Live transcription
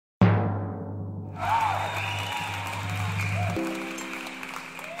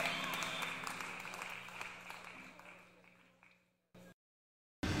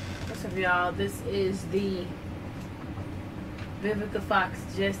y'all? This is the Vivica Fox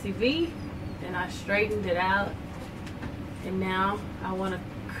Jessie V, and I straightened it out, and now I want to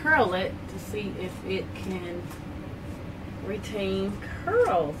curl it to see if it can retain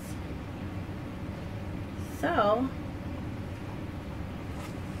curls. So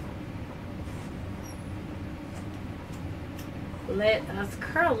let us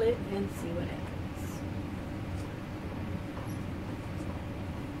curl it and see what happens.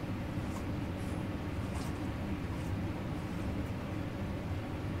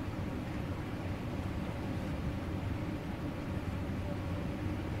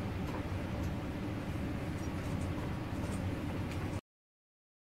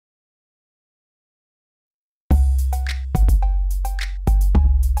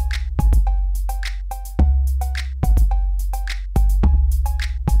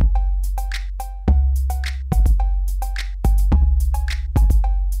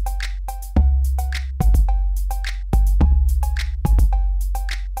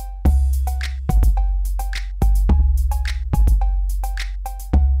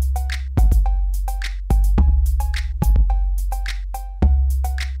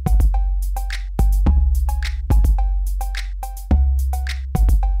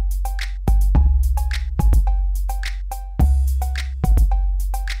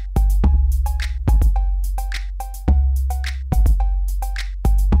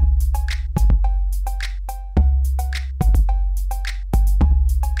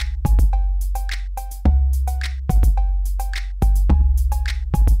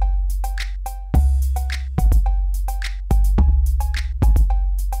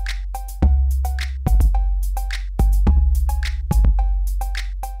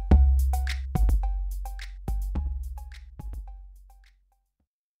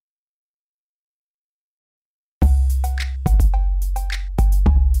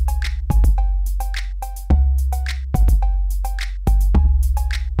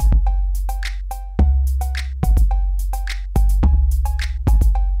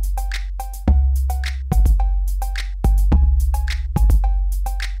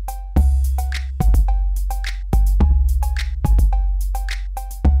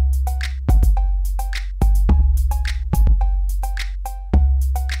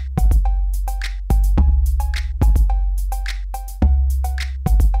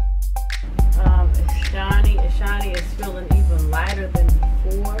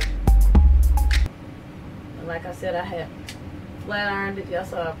 Like I said, I had flat ironed it. Y'all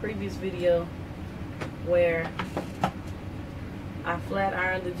saw a previous video where I flat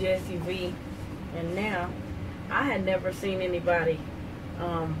ironed the Jessie V, and now I had never seen anybody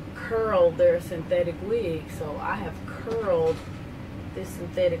curl their synthetic wig, so I have curled this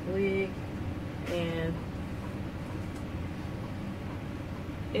synthetic wig, and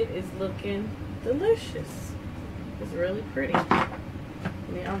it is looking delicious. It's really pretty. I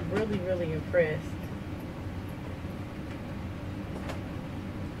mean, I'm really impressed.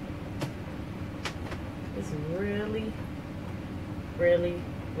 It's really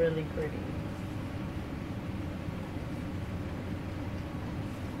pretty.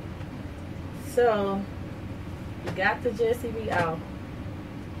 So you got the Jessie V out.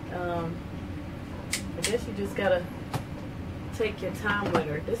 I guess you just gotta take your time with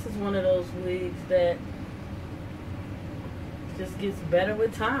her. This is one of those wigs that just gets better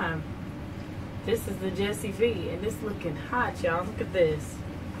with time. This is the Jessie V, and it's looking hot, y'all. Look at this.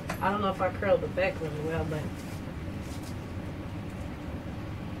 I don't know if I curled the back really well, but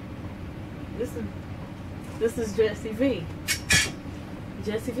this is Jessie V.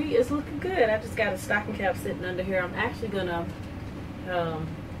 Jessie V is looking good. I just got a stocking cap sitting under here. I'm actually gonna I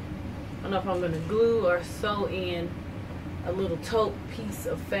don't know if I'm gonna glue or sew in a little taupe piece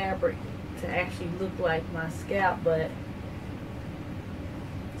of fabric to actually look like my scalp, but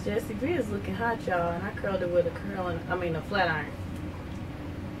Jessie V is looking hot, y'all, and I curled it with a flat iron.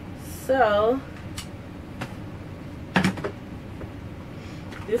 So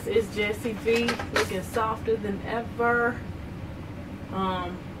this is Jessie V, looking softer than ever.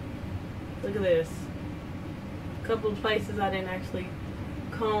 Look at this. A couple of places I didn't actually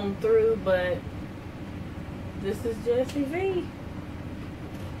comb through, but this is Jessie V.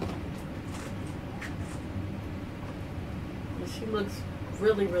 And she looks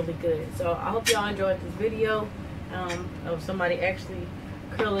really good. So I hope y'all enjoyed this video of somebody actually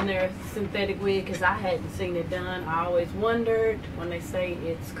curling their synthetic wig, because I hadn't seen it done. I always wondered when they say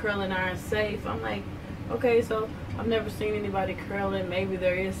it's curling iron safe. I'm like, okay, so I've never seen anybody curl it. Maybe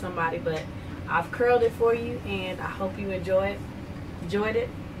there is somebody, but I've curled it for you, and I hope you enjoyed it.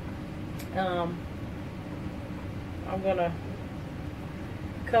 I'm gonna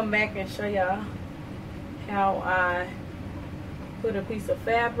come back and show y'all how I put a piece of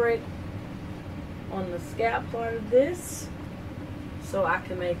fabric on the scalp part of this so I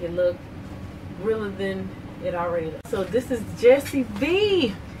can make it look realer than it already does. So this is Jessie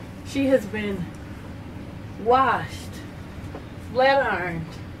V. She has been washed, flat ironed,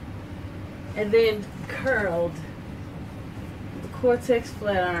 and then curled. The Cortex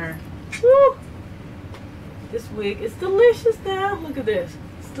flat iron. Woo! This wig is delicious now. Look at this.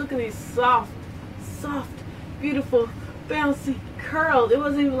 Look at these soft, beautiful, bouncy curls. It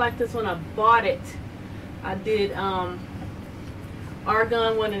wasn't even like this when I bought it. I did argan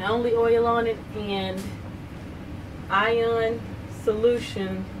one and only oil on it and ion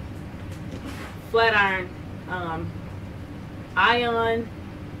solution flat iron ion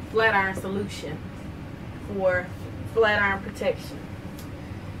flat iron solution for flat iron protection.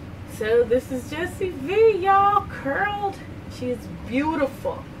 So this is Jessie V, y'all, curled. She is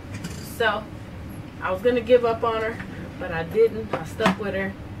beautiful. So I was gonna give up on her, but I didn't. I stuck with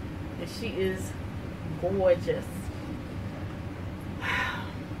her, and she is gorgeous.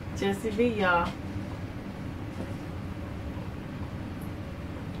 Jessie V, y'all.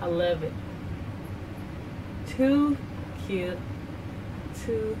 I love it. Too cute.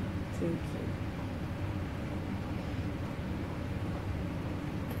 Too cute.